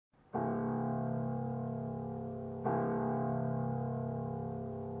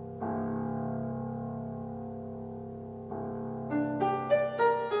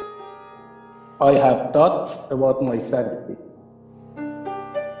I have thoughts about my sanity.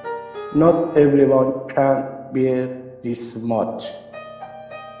 Not everyone can bear this much.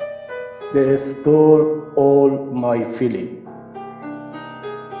 They store all my feelings.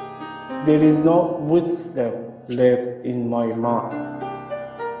 There is no wisdom left in my mind.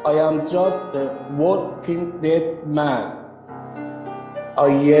 I am just a walking dead man. I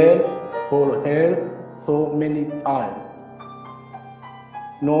yelled for help so many times.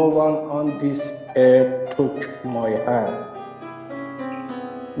 No one on this earth took my hand.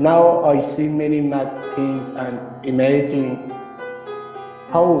 Now I see many mad things and imagine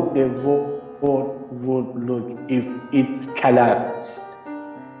how the world would look if it collapsed.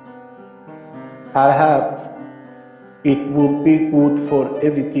 Perhaps it would be good for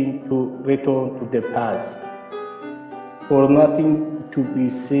everything to return to the past, for nothing to be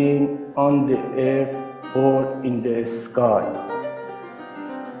seen on the earth or in the sky.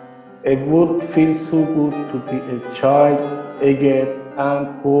 It would feel so good to be a child again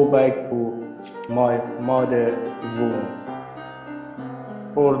and go back to my mother's womb.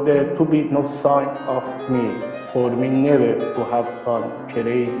 For there to be no sign of me, for me never to have gone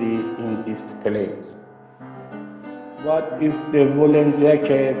crazy in this place. What if the woolen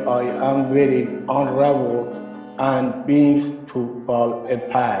jacket I am wearing unravels and begins to fall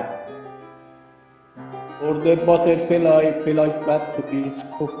apart? Or the butterfly flies back to its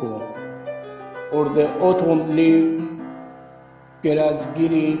cocoon? Or the autumn leaf grows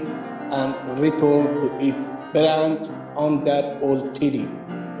green and returns to its branch on that old tree?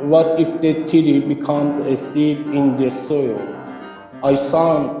 What if the tree becomes a seed in the soil? I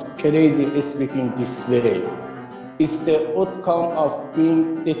sound crazy speaking this way. It's the outcome of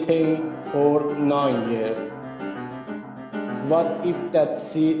being detained for 9 years. What if that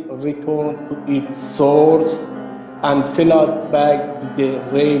seed returned to its source and flowed back to the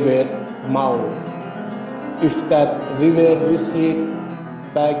river mouth? If that river receded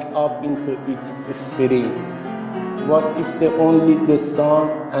back up into its stream? What if only the sun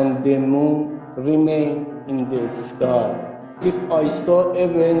and the moon remain in the sky? If I saw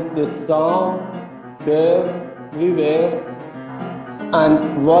even the sun, the river,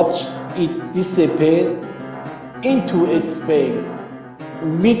 and watched it dissipate into space,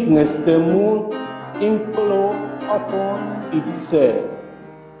 witness the moon implode upon itself.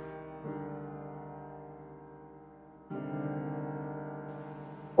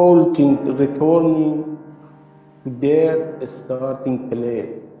 All things returning to their starting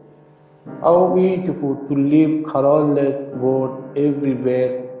place. How beautiful to live colorless world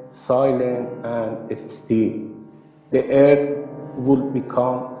everywhere, silent and still. The earth would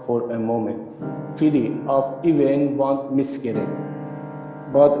become for a moment free of even one miscarriage.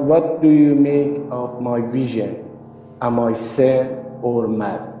 But what do you make of my vision? Am I sane or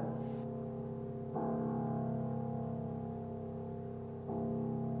mad?